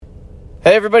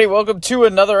Hey everybody, welcome to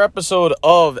another episode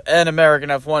of an American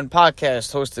F1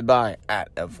 podcast hosted by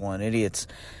 @F1 Idiots.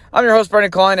 I'm your host,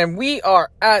 Brendan Klein, and we are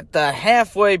at the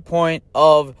halfway point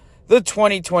of the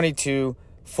 2022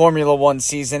 Formula One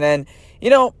season. And,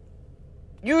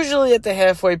 usually at the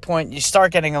halfway point, you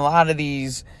start getting a lot of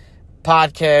these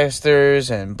podcasters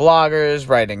and bloggers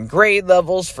writing grade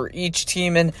levels for each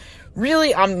team. And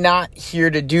really, I'm not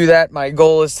here to do that. My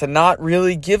goal is to not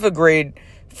really give a grade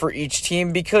for each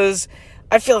team because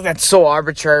I feel like that's so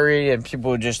arbitrary and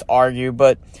people would just argue.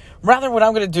 But rather, what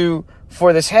I'm going to do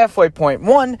for this halfway point,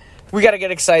 one, we got to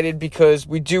get excited because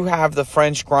we do have the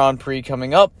French Grand Prix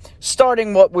coming up,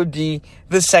 starting what would be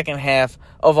the second half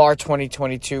of our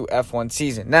 2022 F1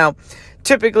 season. Now,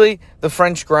 typically, the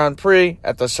French Grand Prix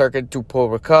at the Circuit du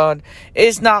Paul Ricard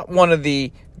is not one of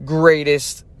the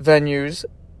greatest venues,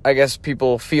 I guess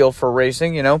people feel, for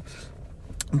racing,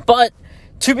 But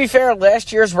to be fair,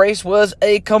 last year's race was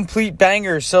a complete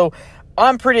banger, so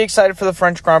I'm pretty excited for the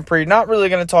French Grand Prix. Not really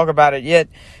going to talk about it yet.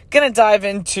 Going to dive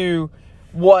into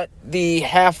what the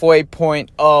halfway point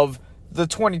of the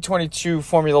 2022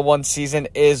 Formula One season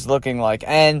is looking like.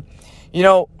 And,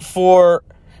 for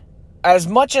as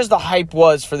much as the hype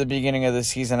was for the beginning of the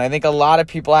season, I think a lot of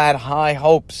people had high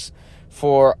hopes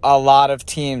for a lot of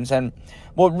teams. And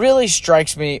what really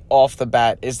strikes me off the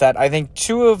bat is that I think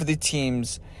two of the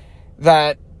teams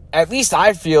that at least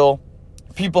I feel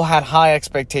people had high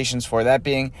expectations for, that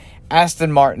being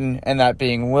Aston Martin and that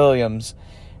being Williams,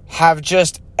 have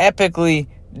just epically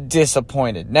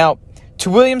disappointed. Now, to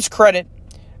Williams' credit,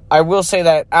 I will say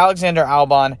that Alexander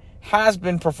Albon has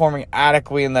been performing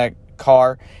adequately in that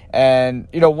car. And,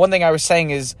 one thing I was saying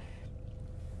is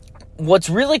what's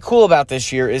really cool about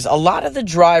this year is a lot of the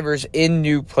drivers in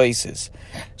new places.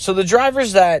 So the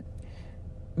drivers that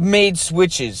made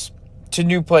switches to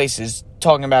new places,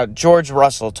 talking about George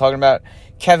Russell, talking about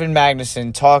Kevin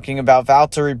Magnussen, talking about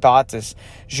Valtteri Bottas,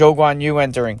 Zhou Guanyu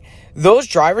entering. Those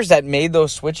drivers that made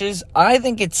those switches, I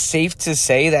think it's safe to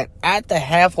say that at the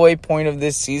halfway point of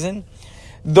this season,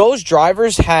 those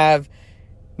drivers have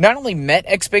not only met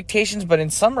expectations, but in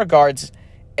some regards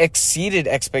exceeded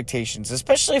expectations,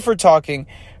 especially if we're talking,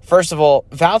 first of all,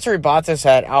 Valtteri Bottas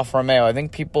at Alfa Romeo. I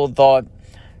think people thought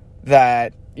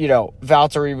that,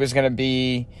 Valtteri was going to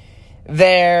be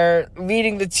there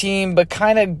leading the team, but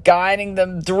kind of guiding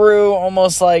them through,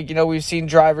 almost like, we've seen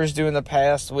drivers do in the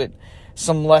past with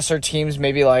some lesser teams,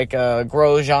 maybe like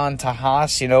Grosjean to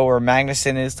Haas, or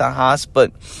Magnussen is to Haas,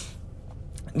 but,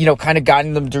 kind of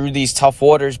guiding them through these tough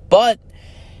waters. But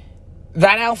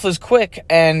that Alpha's quick,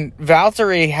 and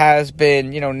Valtteri has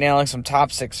been, nailing some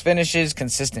top six finishes,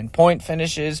 consistent point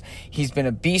finishes. He's been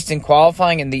a beast in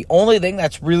qualifying, and the only thing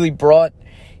that's really brought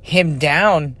him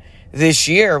down this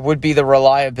year would be the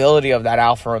reliability of that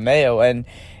Alfa Romeo. And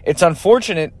it's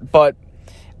unfortunate, but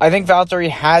I think Valtteri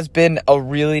has been a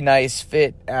really nice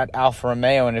fit at Alfa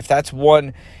Romeo. And if that's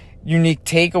one unique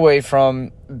takeaway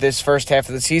from this first half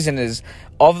of the season, is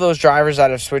of those drivers that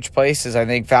have switched places, I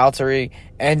think Valtteri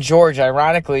and George,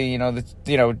 ironically,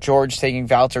 George taking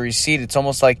Valtteri's seat, it's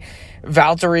almost like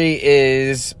Valtteri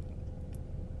is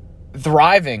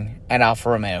thriving at Alfa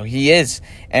Romeo. He is,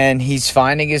 and he's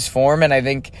finding his form. And I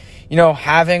think,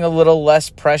 having a little less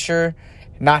pressure,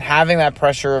 not having that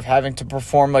pressure of having to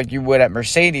perform like you would at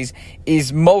Mercedes,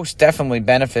 is most definitely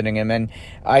benefiting him. And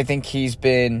I think he's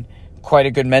been quite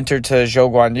a good mentor to Zhou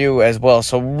Guanyu as well.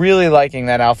 So really liking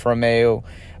that Alfa Romeo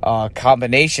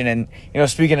combination. And,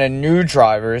 speaking of new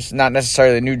drivers, not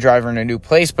necessarily a new driver in a new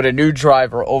place, but a new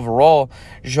driver overall,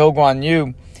 Zhou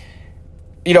Guanyu,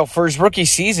 for his rookie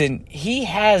season, he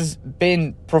has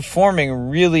been performing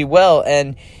really well.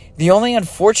 And the only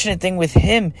unfortunate thing with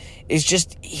him is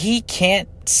just he can't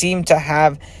seem to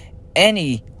have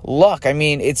any luck. I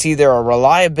mean, it's either a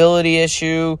reliability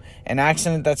issue, an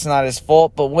accident that's not his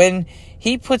fault, but when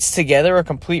he puts together a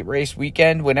complete race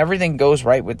weekend, when everything goes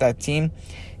right with that team,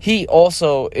 he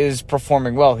also is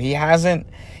performing well. He hasn't,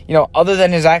 other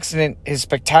than his accident, his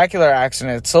spectacular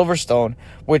accident at Silverstone,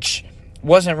 which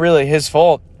wasn't really his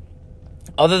fault.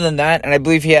 Other than that, and I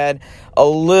believe he had a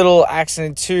little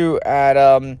accident too at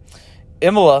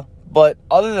Imola, but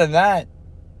other than that,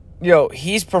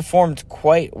 he's performed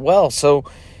quite well. So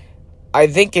I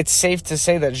think it's safe to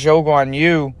say that Zhou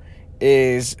Guanyu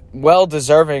is well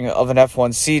deserving of an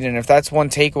F1 seat. And if that's one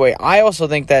takeaway, I also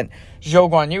think that Zhou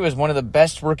Guanyu is one of the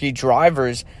best rookie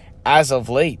drivers as of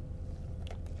late.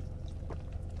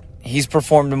 He's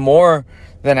performed more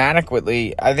than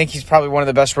adequately. I think he's probably one of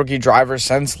the best rookie drivers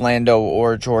since Lando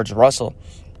or George Russell.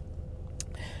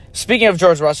 Speaking of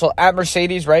George Russell, at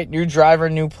Mercedes, right? New driver,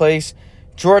 new place.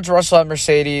 George Russell at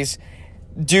Mercedes.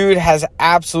 dude has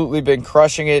absolutely been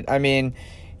crushing it. I mean,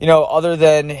 other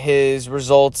than his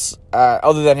results,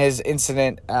 other than his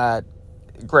incident at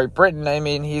Great Britain, I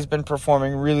mean, he's been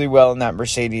performing really well in that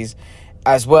Mercedes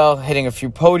as well, hitting a few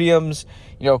podiums,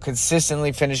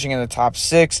 consistently finishing in the top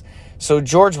 6. So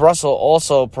George Russell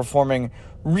also performing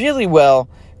really well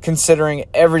considering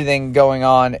everything going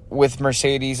on with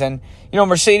Mercedes. And,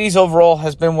 Mercedes overall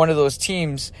has been one of those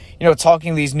teams,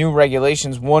 talking these new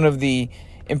regulations, one of the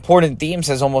important themes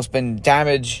has almost been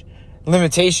damage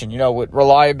limitation, with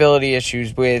reliability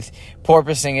issues, with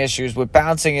porpoising issues, with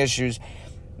bouncing issues.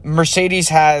 Mercedes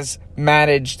has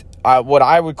managed what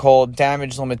I would call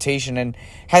damage limitation and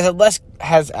has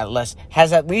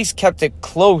at least kept it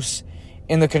close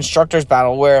in the constructors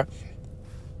battle, where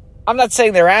I'm not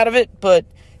saying they're out of it, but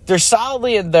they're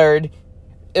solidly in third.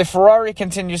 If Ferrari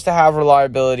continues to have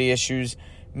reliability issues,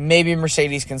 maybe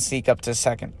Mercedes can sneak up to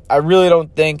second. I really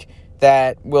don't think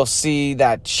that we'll see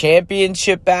that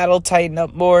championship battle tighten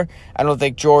up more. I don't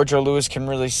think George or Lewis can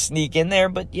really sneak in there,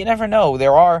 but you never know.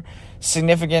 There are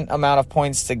significant amount of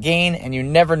points to gain, and you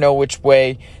never know which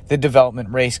way the development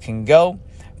race can go.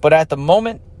 But at the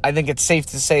moment, I think it's safe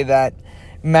to say that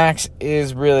Max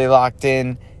is really locked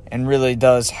in and really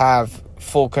does have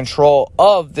full control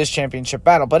of this championship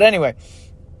battle. But anyway,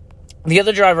 the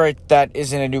other driver that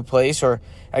is in a new place, or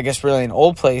I guess really an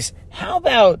old place, how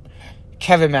about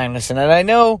Kevin Magnussen? And I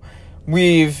know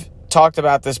we've talked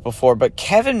about this before, but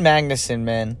Kevin Magnussen,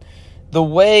 man, the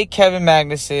way Kevin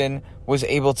Magnussen was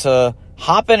able to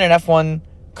hop in an F1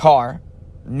 car,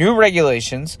 new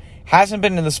regulations, hasn't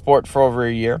been in the sport for over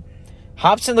a year,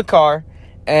 hops in the car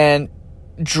and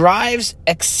drives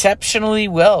exceptionally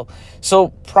well. So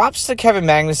props to Kevin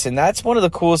Magnussen. That's one of the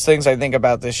coolest things I think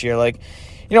about this year.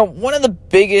 One of the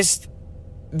biggest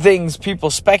things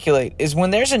people speculate is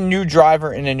when there's a new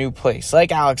driver in a new place,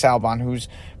 like Alex Albon, who's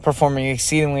performing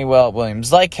exceedingly well at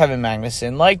Williams, like Kevin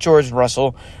Magnussen, like George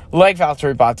Russell, like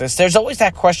Valtteri Bottas, there's always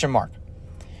that question mark.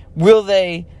 Will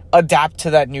they adapt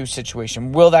to that new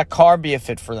situation? Will that car be a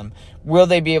fit for them? Will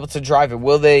they be able to drive it?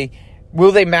 Will they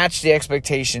match the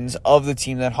expectations of the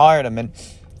team that hired them? And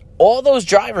all those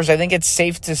drivers, I think it's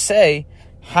safe to say,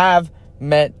 have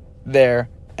met their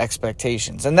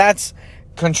expectations. And that's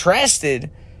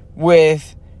contrasted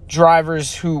with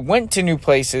drivers who went to new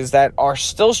places that are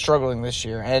still struggling this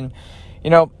year. And,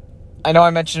 I know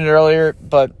I mentioned it earlier,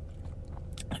 but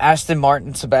Aston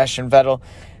Martin, Sebastian Vettel,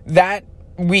 that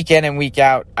week in and week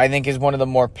out, I think is one of the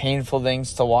more painful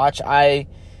things to watch. I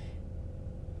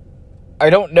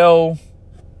don't know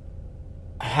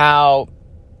how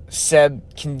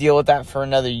Seb can deal with that for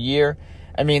another year.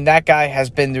 I mean, that guy has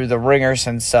been through the ringer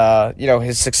since,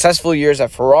 his successful years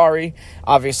at Ferrari,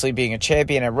 obviously being a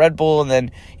champion at Red Bull, and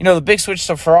then, the big switch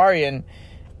to Ferrari. And,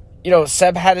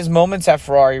 Seb had his moments at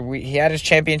Ferrari. He had his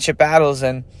championship battles,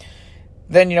 and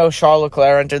then, Charles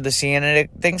Leclerc entered the scene, and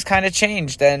things kind of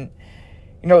changed. And,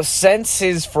 since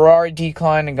his Ferrari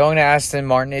decline and going to Aston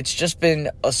Martin, it's just been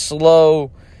a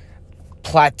slow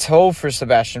plateau for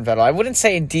Sebastian Vettel. I wouldn't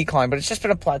say a decline, but it's just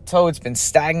been a plateau. It's been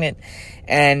stagnant.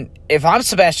 And if I'm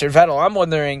Sebastian Vettel, I'm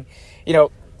wondering,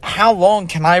 how long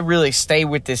can I really stay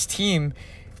with this team?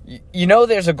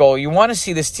 There's a goal. You want to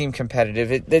see this team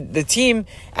competitive. The team,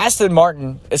 Aston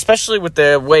Martin, especially with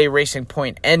the way Racing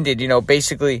Point ended,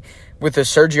 basically with the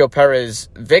Sergio Perez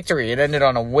victory, it ended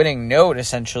on a winning note,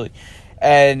 essentially.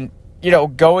 And,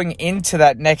 going into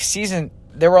that next season,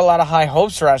 there were a lot of high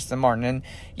hopes for Aston Martin. And,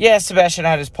 yeah, Sebastian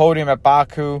had his podium at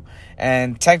Baku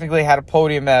and technically had a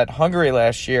podium at Hungary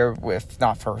last year, if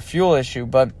not for a fuel issue.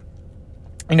 But,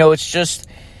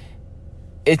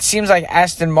 it seems like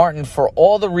Aston Martin, for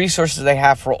all the resources they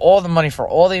have, for all the money, for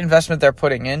all the investment they're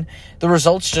putting in, the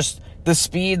results the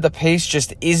speed, the pace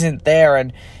just isn't there.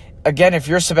 And, again, if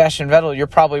you're Sebastian Vettel, you're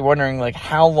probably wondering,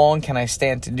 how long can I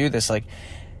stand to do this?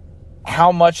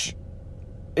 How much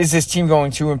is this team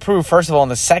going to improve, first of all, in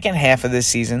the second half of this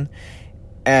season?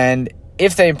 And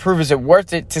if they improve, is it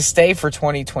worth it to stay for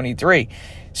 2023?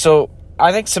 So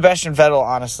I think Sebastian Vettel,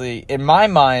 honestly, in my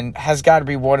mind, has got to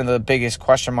be one of the biggest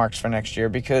question marks for next year,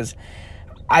 because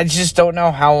I just don't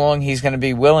know how long he's going to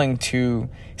be willing to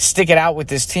stick it out with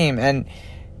this team. And,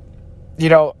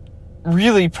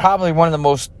 really probably one of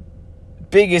the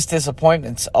biggest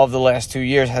disappointments of the last 2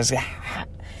 years has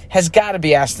got to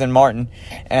be Aston Martin,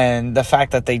 and the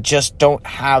fact that they just don't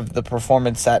have the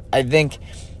performance that I think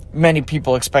many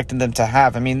people expected them to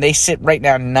have. I mean, they sit right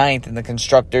now 9th in the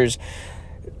constructors.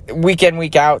 Week in,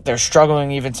 week out, they're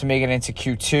struggling even to make it into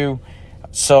Q2.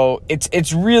 So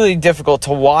it's really difficult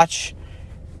to watch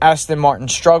Aston Martin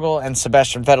struggle and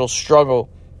Sebastian Vettel struggle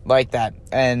like that.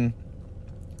 And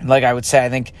like I would say, I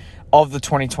think of the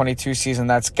 2022 season,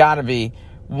 that's got to be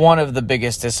one of the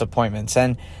biggest disappointments.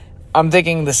 And I'm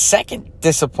thinking the second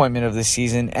disappointment of the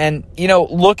season, and,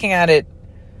 looking at it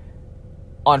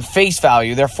on face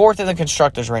value, they're fourth in the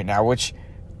Constructors right now, which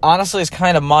honestly is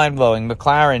kind of mind-blowing.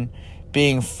 McLaren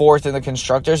being fourth in the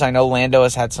Constructors. I know Lando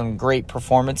has had some great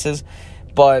performances,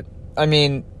 but,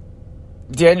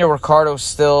 Daniel Ricciardo's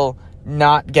still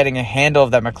not getting a handle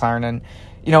of that McLaren. And,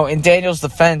 in Daniel's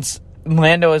defense,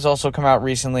 Lando has also come out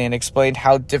recently and explained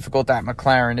how difficult that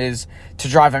McLaren is to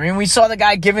drive. We saw the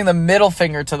guy giving the middle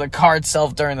finger to the car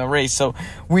itself during the race, so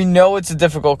we know it's a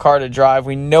difficult car to drive.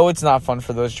 We know it's not fun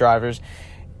for those drivers.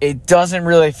 It doesn't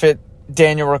really fit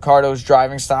Daniel Ricciardo's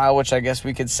driving style, which I guess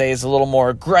we could say is a little more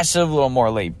aggressive, a little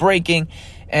more late braking,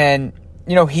 and,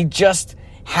 he just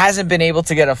hasn't been able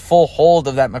to get a full hold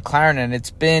of that McLaren, and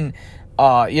it's been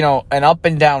an up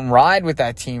and down ride with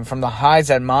that team, from the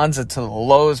highs at Monza to the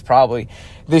lows probably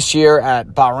this year at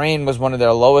Bahrain was one of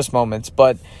their lowest moments.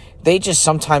 But they just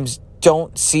sometimes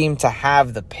don't seem to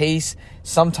have the pace.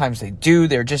 Sometimes they do.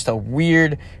 They're just a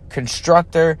weird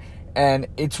constructor. And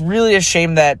it's really a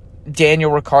shame that Daniel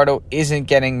Ricciardo isn't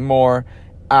getting more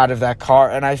out of that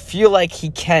car. And I feel like he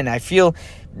can. I feel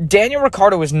Daniel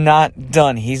Ricciardo is not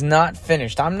done. He's not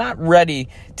finished. I'm not ready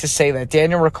to say that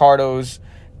Daniel Ricciardo's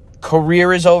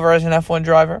career is over as an F1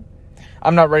 driver.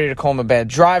 I'm not ready to call him a bad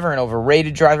driver, an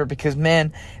overrated driver, because,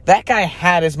 man, that guy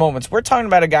had his moments. We're talking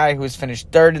about a guy who has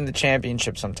finished third in the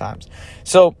championship sometimes.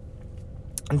 So,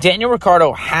 Daniel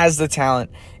Ricciardo has the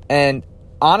talent, and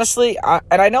honestly,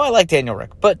 I know I like Daniel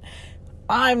Rick, but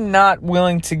I'm not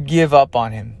willing to give up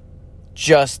on him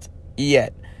just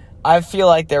yet. I feel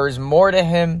like there is more to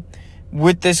him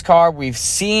with this car. We've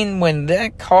seen when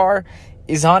that car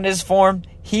is on his form,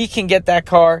 he can get that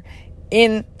car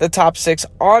in the top 6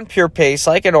 on pure pace,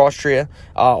 like in Austria.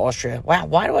 Wow,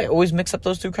 why do I always mix up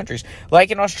those two countries?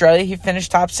 Like in Australia, he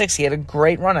finished top 6. He had a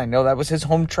great run. I know that was his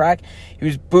home track. He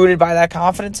was booted by that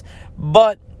confidence.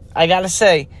 But I got to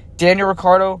say, Daniel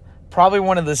Ricciardo, probably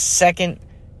one of the second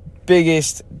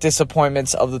biggest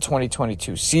disappointments of the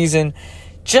 2022 season.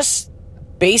 Just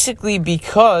basically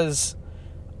because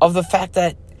of the fact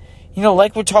that,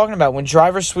 like we're talking about, when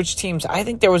drivers switch teams, I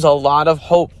think there was a lot of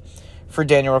hope for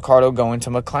Daniel Ricciardo going to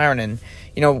McLaren.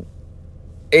 And,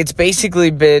 it's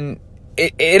basically been,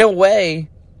 in a way,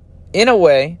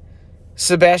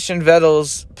 Sebastian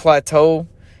Vettel's plateau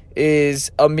is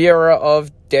a mirror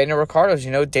of Daniel Ricciardo's.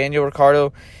 Daniel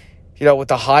Ricciardo, with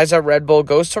the highs at Red Bull,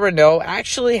 goes to Renault,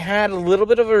 actually had a little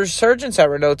bit of a resurgence at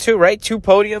Renault too, right? 2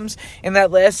 podiums in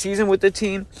that last season with the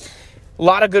team. A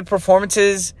lot of good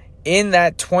performances in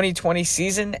that 2020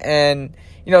 season, and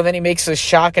then he makes a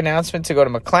shock announcement to go to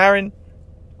McLaren,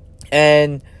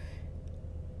 and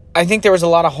I think there was a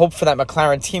lot of hope for that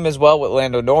McLaren team as well with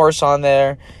Lando Norris on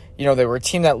there. They were a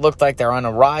team that looked like they're on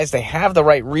a rise. They have the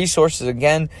right resources.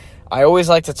 Again, I always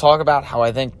like to talk about how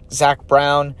I think Zach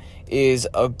Brown is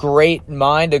a great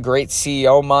mind, a great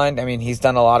CEO mind. He's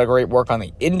done a lot of great work on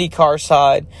the IndyCar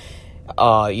side.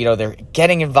 They're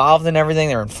getting involved in everything.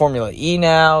 They're in Formula E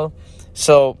now.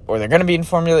 Or they're going to be in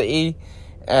Formula E,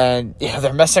 and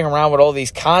they're messing around with all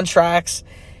these contracts,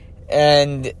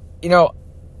 and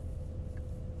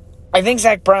I think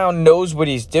Zach Brown knows what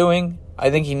he's doing. I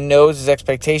think he knows his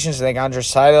expectations. I think Andres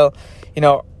Seidel,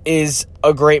 is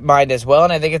a great mind as well,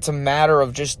 and I think it's a matter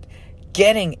of just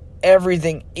getting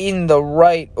everything in the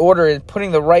right order and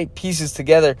putting the right pieces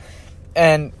together.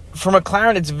 And for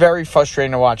McLaren, it's very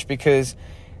frustrating to watch, because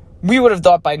we would have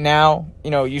thought by now,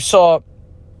 you saw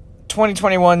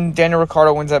 2021, Daniel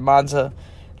Ricciardo wins at Monza.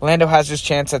 Lando has his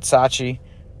chance at Sochi.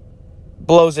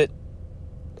 Blows it,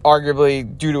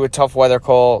 arguably due to a tough weather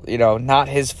call. Not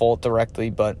his fault directly,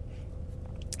 but,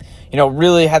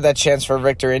 really had that chance for a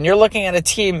victory. And you're looking at a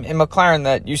team in McLaren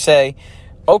that you say,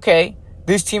 okay,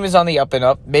 this team is on the up and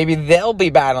up. Maybe they'll be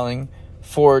battling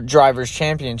for drivers'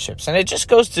 championships. And it just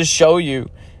goes to show you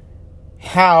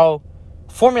how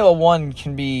Formula One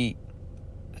can be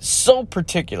so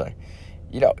particular.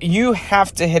 You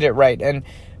have to hit it right. And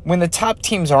when the top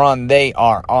teams are on, they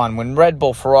are on. When Red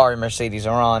Bull, Ferrari, Mercedes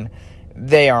are on,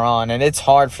 they are on. And it's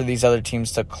hard for these other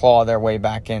teams to claw their way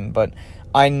back in. But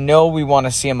I know we want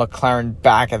to see a McLaren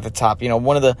back at the top.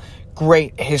 One of the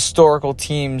great historical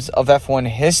teams of F1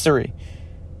 history.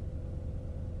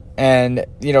 And,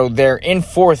 they're in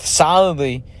fourth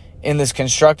solidly in this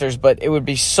Constructors. But it would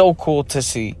be so cool to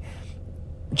see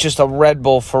just a Red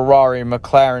Bull, Ferrari,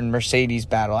 McLaren, Mercedes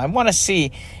battle. I want to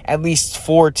see at least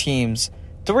 3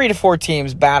 to 4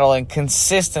 teams battling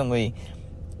consistently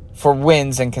for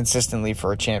wins and consistently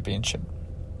for a championship.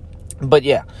 But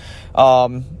yeah,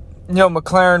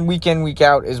 McLaren week in, week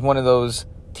out is one of those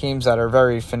teams that are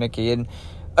very finicky. And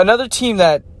another team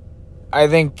that I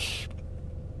think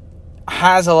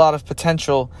has a lot of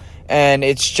potential, and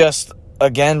it's just,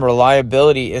 again,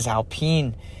 reliability, is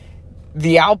Alpine.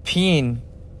 The Alpine,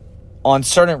 on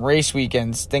certain race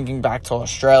weekends, thinking back to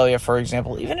Australia, for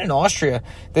example, even in Austria,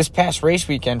 this past race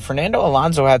weekend, Fernando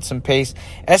Alonso had some pace.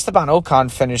 Esteban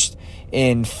Ocon finished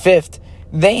in 5th.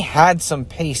 They had some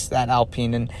pace, that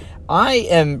Alpine, and I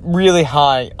am really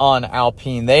high on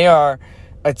Alpine. They are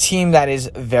a team that is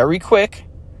very quick.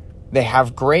 They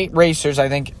have great racers. I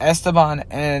think Esteban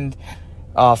and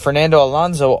Fernando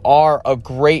Alonso are a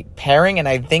great pairing, and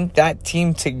I think that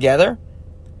team together,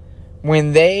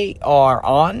 when they are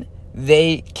on,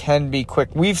 they can be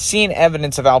quick. We've seen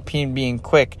evidence of Alpine being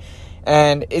quick,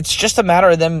 and it's just a matter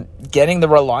of them getting the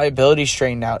reliability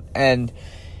straightened out. And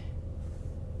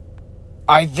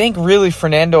I think really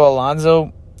Fernando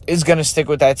Alonso is going to stick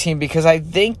with that team, because I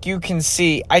think you can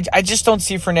see, I just don't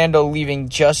see Fernando leaving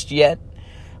just yet.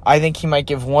 I think he might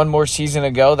give one more season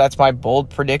a go. That's my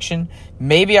bold prediction.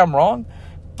 Maybe I'm wrong,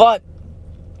 but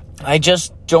I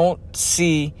just don't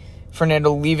see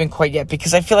Fernando leaving quite yet,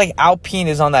 because I feel like Alpine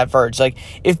is on that verge. Like,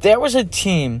 if there was a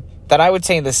team that I would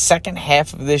say in the second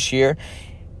half of this year,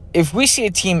 if we see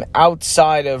a team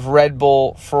outside of Red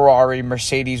Bull, Ferrari,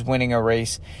 Mercedes winning a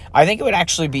race, I think it would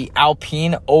actually be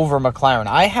Alpine over McLaren.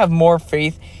 I have more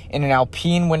faith in an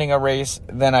Alpine winning a race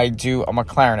than I do a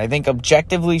McLaren. I think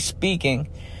objectively speaking,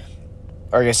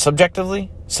 or I guess subjectively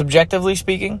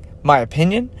speaking, my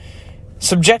opinion,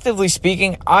 subjectively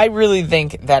speaking, I really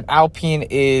think that Alpine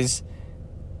is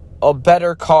a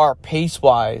better car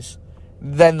pace-wise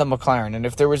than the McLaren. And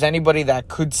if there was anybody that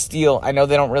could steal, I know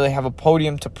they don't really have a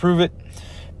podium to prove it,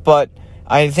 but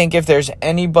I think if there's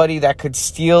anybody that could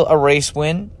steal a race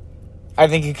win, I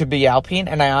think it could be Alpine,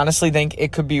 and I honestly think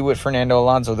it could be with Fernando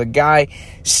Alonso. The guy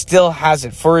still has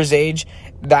it. For his age,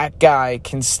 that guy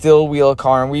can still wheel a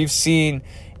car, and we've seen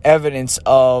evidence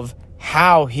of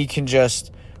how he can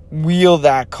just wheel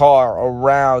that car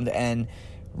around, and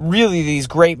really these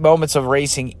great moments of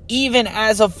racing, even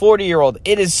as a 40-year-old.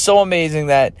 It is so amazing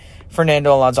that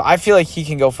Fernando Alonso, I feel like he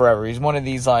can go forever. He's one of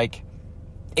these, like,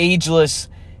 ageless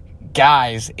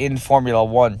guys in Formula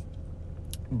One.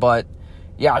 But,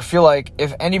 yeah, I feel like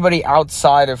if anybody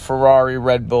outside of Ferrari,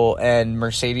 Red Bull, and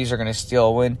Mercedes are going to steal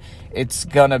a win, it's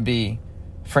going to be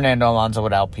Fernando Alonso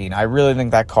with Alpine. I really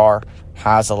think that car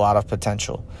has a lot of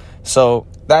potential. So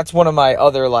that's one of my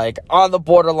other, like, on the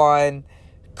borderline,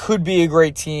 could be a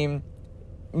great team,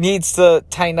 needs to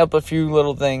tighten up a few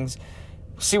little things.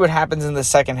 See what happens in the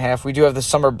second half. We do have the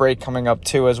summer break coming up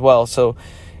too as well, so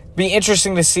be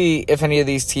interesting to see if any of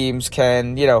these teams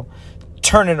can,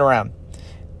 turn it around.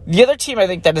 The other team I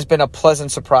think that has been a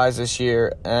pleasant surprise this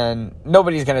year, and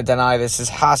nobody's going to deny this, is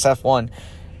Haas F1.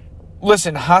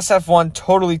 Listen, Haas F1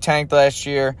 totally tanked last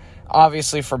year,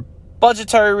 obviously for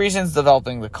budgetary reasons,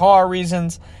 developing the car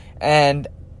reasons, and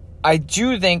I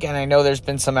do think, and I know there's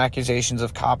been some accusations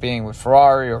of copying with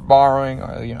Ferrari or borrowing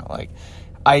or, like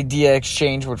idea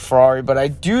exchange with Ferrari, but I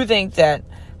do think that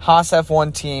Haas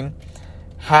F1 team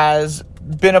has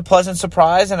been a pleasant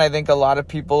surprise, and I think a lot of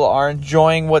people are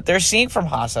enjoying what they're seeing from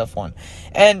Haas F1.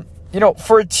 And,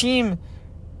 for a team,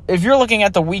 if you're looking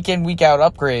at the week in, week out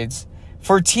upgrades,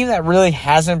 for a team that really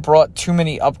hasn't brought too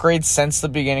many upgrades since the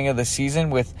beginning of the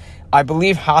season, with, I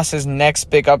believe, Haas's next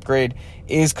big upgrade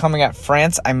is coming at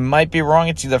France. I might be wrong.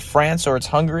 It's either France or it's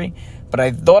Hungary. But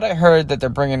I thought I heard that they're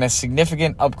bringing a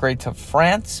significant upgrade to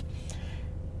France.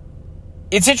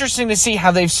 It's interesting to see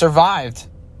how they've survived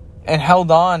and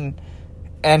held on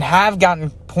and have gotten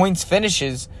points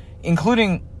finishes,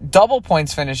 including double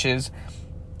points finishes,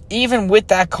 even with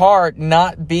that car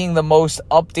not being the most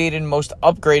updated, most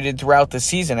upgraded throughout the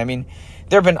season. I mean,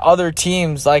 there have been other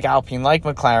teams like Alpine, like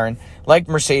McLaren, like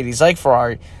Mercedes, like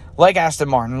Ferrari, like Aston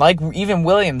Martin, like even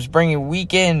Williams, bringing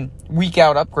week in, week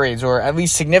out upgrades, or at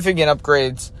least significant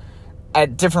upgrades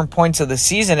at different points of the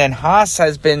season. And Haas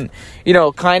has been,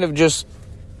 kind of just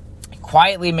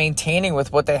quietly maintaining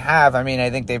with what they have. I mean, I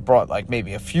think they've brought like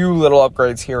maybe a few little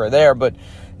upgrades here or there, but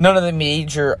none of the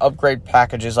major upgrade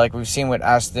packages like we've seen with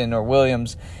Aston or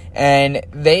Williams. And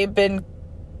they've been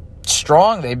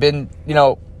strong. They've been,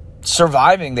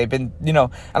 surviving. They've been, I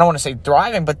don't want to say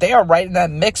thriving, but they are right in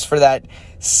that mix for that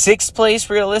 6th place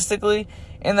realistically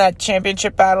in that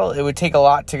championship battle. It would take a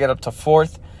lot to get up to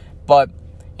 4th, but,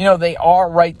 they are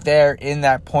right there in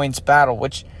that points battle,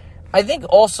 which I think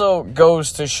also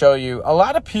goes to show you a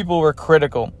lot of people were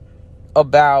critical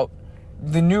about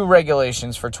the new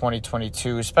regulations for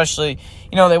 2022, especially,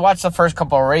 they watch the first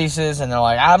couple of races and they're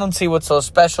like, I don't see what's so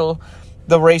special.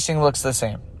 The racing looks the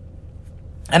same.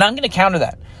 And I'm going to counter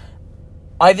that.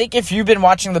 I think if you've been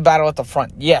watching the battle at the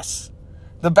front, yes.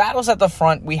 The battles at the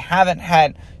front, we haven't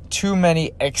had too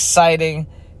many exciting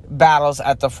battles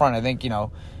at the front. I think,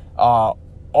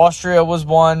 Austria was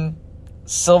one.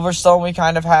 Silverstone, we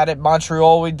kind of had it.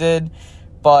 Montreal, we did.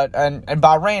 But and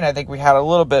Bahrain, I think we had a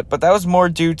little bit. But that was more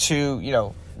due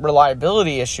to,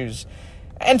 reliability issues.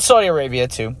 And Saudi Arabia,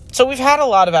 too. So we've had a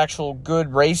lot of actual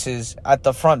good races at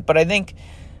the front. But I think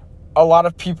a lot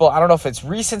of people, I don't know if it's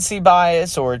recency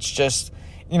bias or it's just,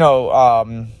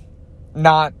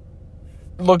 not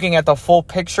looking at the full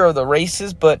picture of the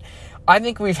races. But I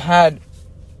think we've had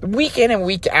week in and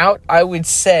week out, I would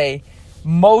say,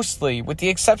 mostly, with the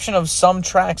exception of some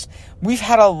tracks, we've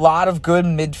had a lot of good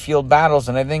midfield battles.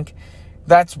 And I think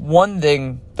that's one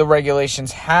thing the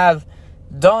regulations have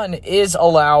done is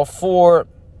allow for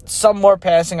some more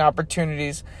passing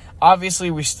opportunities. Obviously,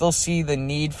 we still see the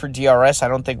need for DRS. I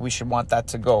don't think we should want that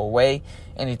to go away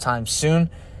anytime soon.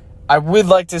 I would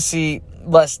like to see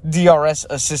less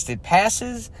DRS-assisted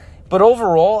passes. But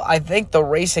overall, I think the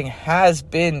racing has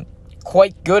been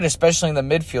quite good, especially in the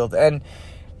midfield. And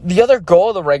the other goal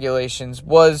of the regulations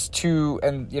was to,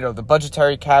 and the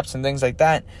budgetary caps and things like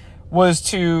that, was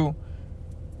to,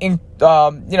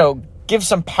 give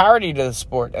some parity to the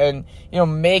sport and,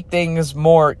 make things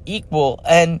more equal.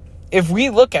 And if we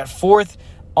look at 4th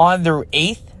on through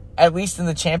 8th, at least in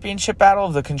the championship battle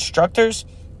of the constructors,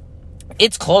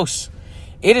 it's close.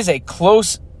 It is a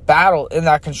close battle in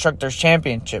that constructors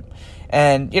championship.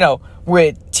 And,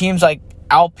 with teams like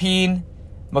Alpine,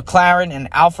 McLaren, and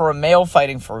Alfa Romeo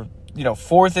fighting for,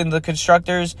 4th in the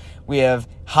constructors. We have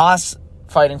Haas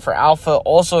fighting for Alfa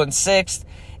also in 6th.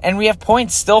 And we have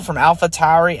points still from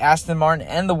AlphaTauri, Aston Martin,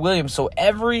 and the Williams. So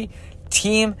every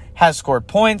team has scored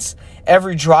points.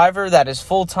 Every driver that is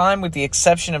full-time, with the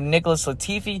exception of Nicholas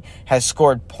Latifi, has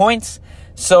scored points.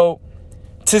 So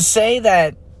to say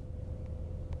that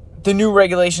the new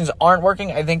regulations aren't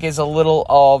working, I think is a little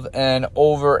of an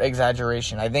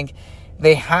over-exaggeration. I think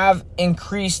they have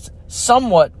increased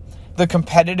somewhat the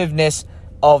competitiveness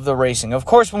of the racing. Of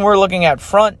course, when we're looking at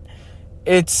front,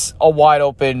 it's a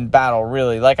wide-open battle,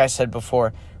 really. Like I said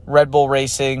before, Red Bull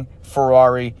Racing,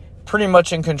 Ferrari, pretty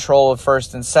much in control of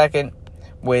 1st and 2nd,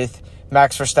 with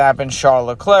Max Verstappen, Charles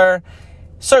Leclerc,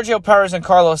 Sergio Perez, and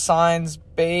Carlos Sainz,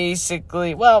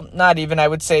 basically, well, not even. I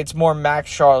would say it's more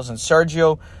Max, Charles, and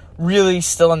Sergio, really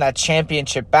still in that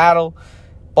championship battle.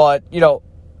 But,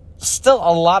 still a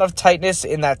lot of tightness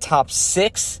in that top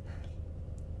 6.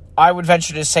 I would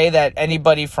venture to say that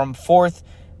anybody from 4th,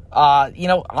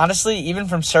 honestly, even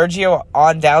from Sergio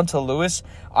on down to Lewis,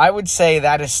 I would say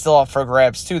that is still up for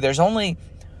grabs too. There's only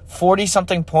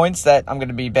 40-something points that, I'm going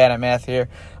to be bad at math here,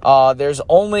 there's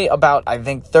only about, I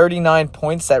think, 39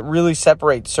 points that really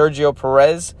separate Sergio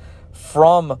Perez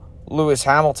from Lewis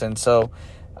Hamilton. So,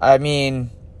 I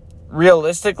mean,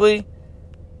 realistically,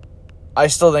 I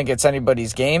still think it's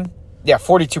anybody's game. Yeah,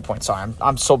 42 points. Sorry,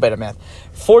 I'm so bad at math.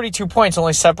 42 points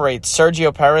only separate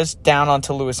Sergio Perez down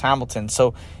onto Lewis Hamilton.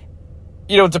 So,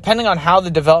 depending on how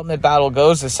the development battle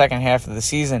goes the second half of the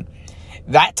season,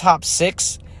 that top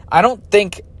 6,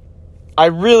 I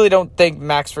really don't think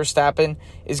Max Verstappen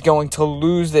is going to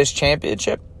lose this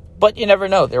championship. But you never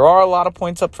know. There are a lot of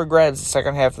points up for grabs the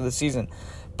second half of the season.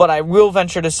 But I will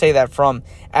venture to say that from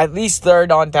at least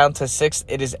 3rd on down to 6th,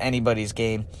 it is anybody's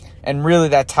game. And really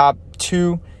that top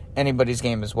 2, anybody's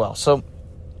game as well. So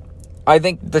I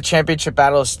think the championship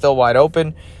battle is still wide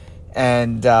open.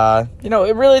 And,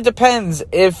 it really depends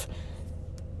if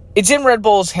it's in Red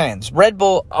Bull's hands. Red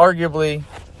Bull arguably,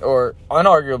 or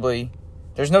unarguably,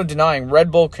 there's no denying, Red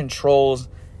Bull controls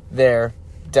their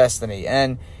destiny.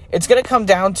 And it's going to come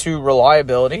down to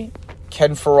reliability.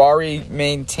 Can Ferrari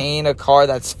maintain a car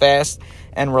that's fast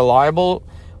and reliable?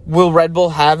 Will Red Bull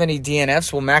have any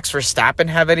DNFs? Will Max Verstappen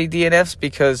have any DNFs?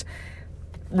 Because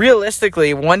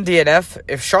realistically, one DNF,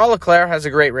 if Charles Leclerc has a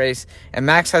great race and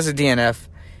Max has a DNF,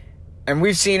 and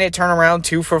we've seen it turn around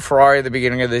too for Ferrari at the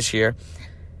beginning of this year,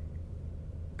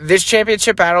 this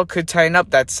championship battle could tighten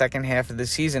up that second half of the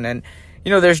season. And,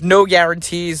 there's no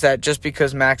guarantees that just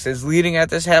because Max is leading at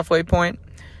this halfway point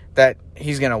that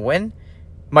he's going to win.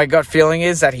 My gut feeling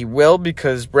is that he will,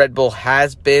 because Red Bull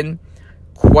has been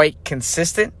quite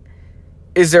consistent.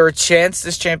 Is there a chance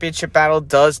this championship battle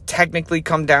does technically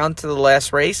come down to the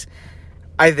last race?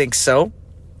 I think so.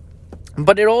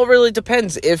 But it all really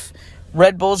depends. If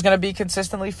Red Bull is going to be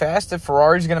consistently fast, if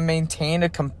Ferrari is going to maintain a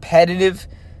competitive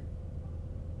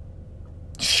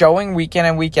showing week in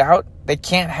and week out, they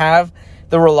can't have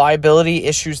the reliability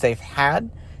issues they've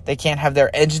had. They can't have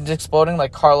their engines exploding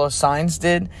like Carlos Sainz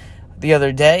did the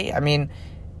other day. I mean,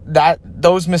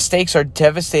 those mistakes are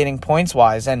devastating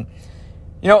points-wise. And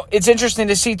It's interesting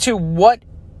to see, too, what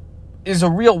is a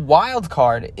real wild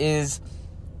card is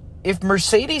if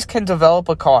Mercedes can develop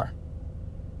a car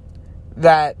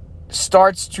that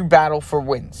starts to battle for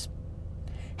wins,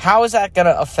 how is that going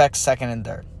to affect second and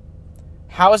third?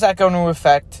 How is that going to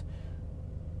affect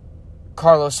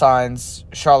Carlos Sainz,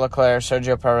 Charles Leclerc,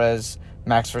 Sergio Perez,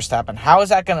 Max Verstappen? How is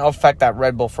that going to affect that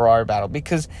Red Bull-Ferrari battle?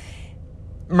 Because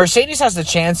Mercedes has the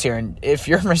chance here, and if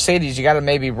you're Mercedes, you got to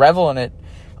maybe revel in it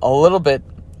a little bit.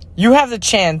 You have the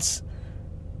chance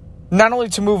not only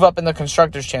to move up in the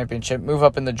Constructors' Championship, move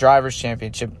up in the Drivers'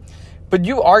 Championship, but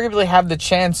you arguably have the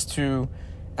chance to,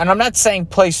 and I'm not saying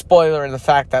play spoiler in the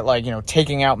fact that,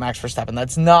 taking out Max Verstappen.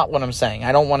 That's not what I'm saying.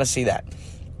 I don't want to see that.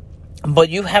 But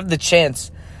you have the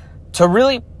chance to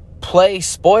really play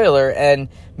spoiler and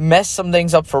mess some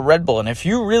things up for Red Bull. And if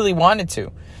you really wanted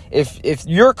to, if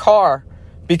your car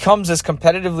becomes this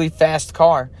competitively fast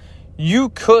car, you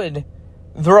could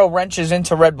throw wrenches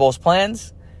into Red Bull's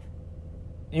plans.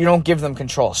 You don't give them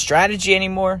control of strategy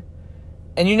anymore.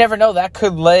 And you never know, that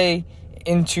could lay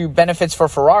into benefits for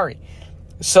Ferrari.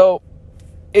 So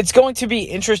it's going to be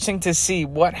interesting to see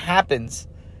what happens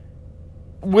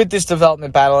with this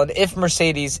development battle and if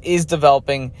Mercedes is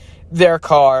developing their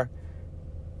car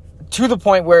to the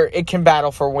point where it can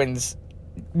battle for wins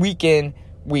week in,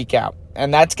 week out.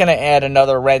 And that's going to add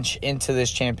another wrench into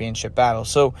this championship battle.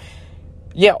 So,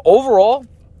 yeah, overall,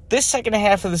 this second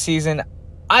half of the season,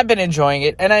 I've been enjoying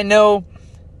it. And I know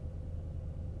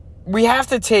we have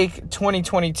to take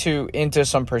 2022 into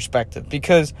some perspective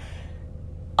because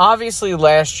obviously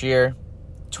last year,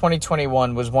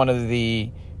 2021, was one of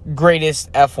the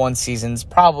greatest F1 seasons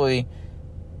probably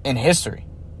in history.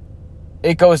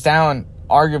 It goes down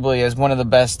arguably as one of the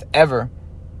best ever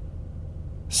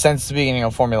since the beginning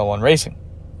of Formula One racing.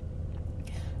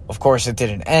 Of course, it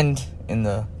didn't end in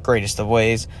the greatest of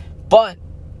ways, but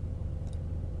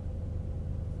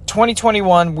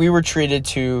 2021, we were treated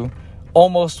to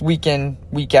almost week in,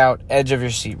 week out, edge of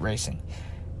your seat racing.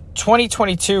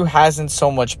 2022 hasn't so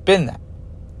much been that.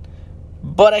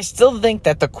 But I still think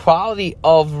that the quality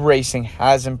of racing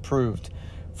has improved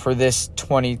for this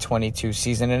 2022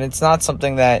 season. And it's not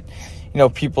something that,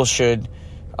 people should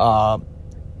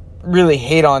really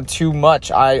hate on too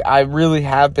much. I really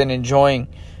have been enjoying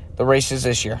the races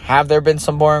this year. Have there been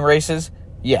some boring races?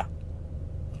 Yeah.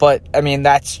 But,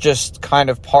 that's just kind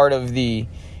of part of the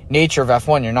nature of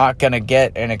F1. You're not going to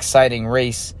get an exciting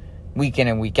race week in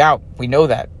and week out. We know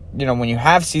that. When you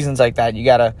have seasons like that, you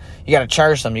gotta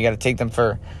cherish them. You gotta take them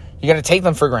for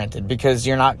granted because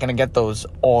you're not gonna get those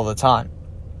all the time.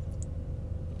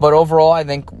 But overall, I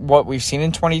think what we've seen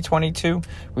in 2022,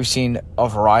 we've seen a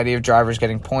variety of drivers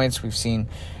getting points. We've seen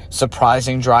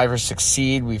surprising drivers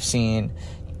succeed. We've seen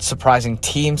surprising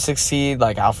teams succeed,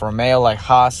 like Alfa Romeo, like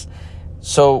Haas.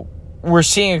 So we're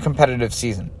seeing a competitive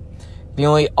season. The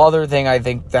only other thing I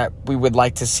think that we would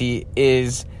like to see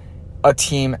is a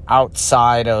team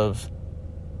outside of,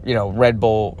 Red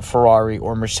Bull, Ferrari,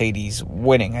 or Mercedes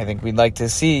winning. I think we'd like to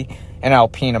see an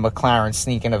Alpine, a McLaren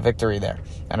sneak in a victory there.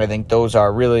 And I think those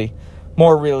are really,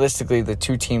 more realistically, the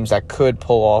two teams that could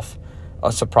pull off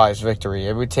a surprise victory.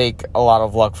 It would take a lot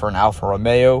of luck for an Alfa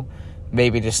Romeo,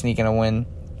 maybe to sneak in a win.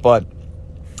 But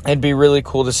it'd be really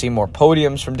cool to see more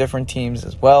podiums from different teams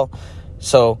as well.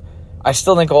 So I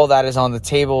still think all that is on the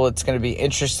table. It's going to be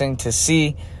interesting to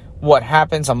see what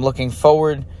happens. I'm looking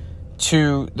forward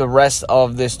to the rest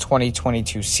of this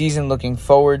 2022 season. Looking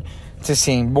forward to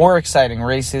seeing more exciting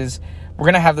races. We're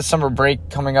going to have the summer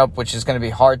break coming up, which is going to be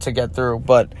hard to get through.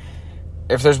 But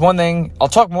if there's one thing, I'll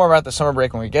talk more about the summer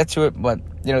break when we get to it. But,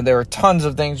 there are tons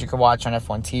of things you can watch on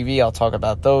F1 TV. I'll talk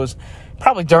about those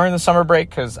probably during the summer break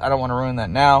because I don't want to ruin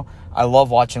that now. I love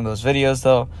watching those videos,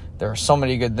 though. There are so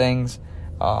many good things.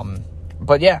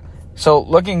 But, yeah. So,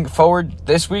 looking forward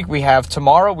this week,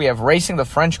 tomorrow we have racing, the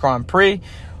French Grand Prix.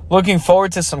 Looking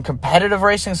forward to some competitive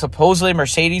racing. Supposedly,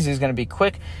 Mercedes is going to be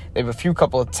quick. They have a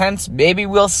couple of tenths. Maybe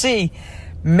we'll see.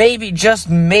 Maybe, just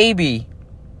maybe,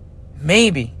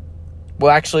 we'll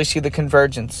actually see the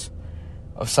convergence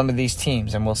of some of these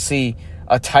teams. And we'll see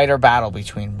a tighter battle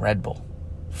between Red Bull,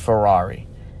 Ferrari,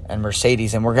 and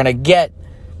Mercedes. And we're going to get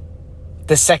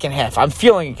the second half. I'm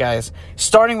feeling it, guys.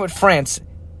 Starting with France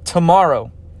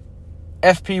tomorrow.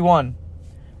 FP1,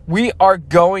 we are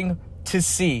going to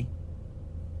see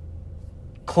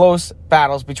close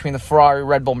battles between the Ferrari,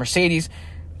 Red Bull, Mercedes.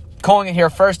 Calling it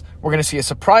here first, we're going to see a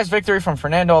surprise victory from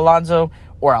Fernando Alonso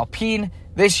or Alpine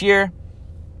this year.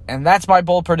 And that's my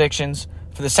bold predictions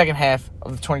for the second half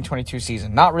of the 2022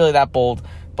 season. Not really that bold,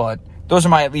 but those are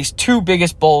my at least two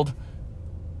biggest bold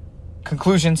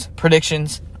conclusions,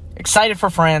 predictions. Excited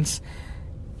for France.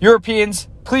 Europeans,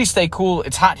 Please stay cool.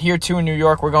 It's hot here too in New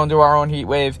York. We're going through our own heat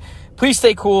wave. Please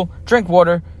stay cool. Drink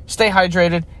water. Stay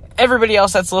hydrated. Everybody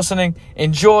else that's listening,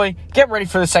 enjoy. Get ready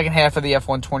for the second half of the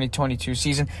F1 2022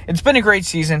 season. It's been a great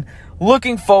season.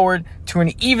 Looking forward to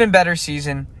an even better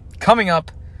season coming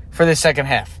up for the second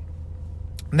half.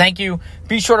 Thank you.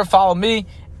 Be sure to follow me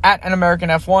at An American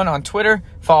F1 on Twitter.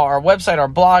 Follow our website, our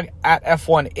blog at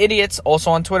F1 Idiots.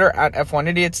 Also on Twitter at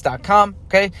F1Idiots.com.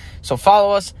 Okay, so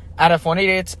follow us at F1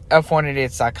 Idiots,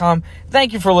 F1Idiots.com.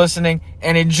 Thank you for listening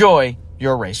and enjoy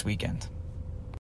your race weekend.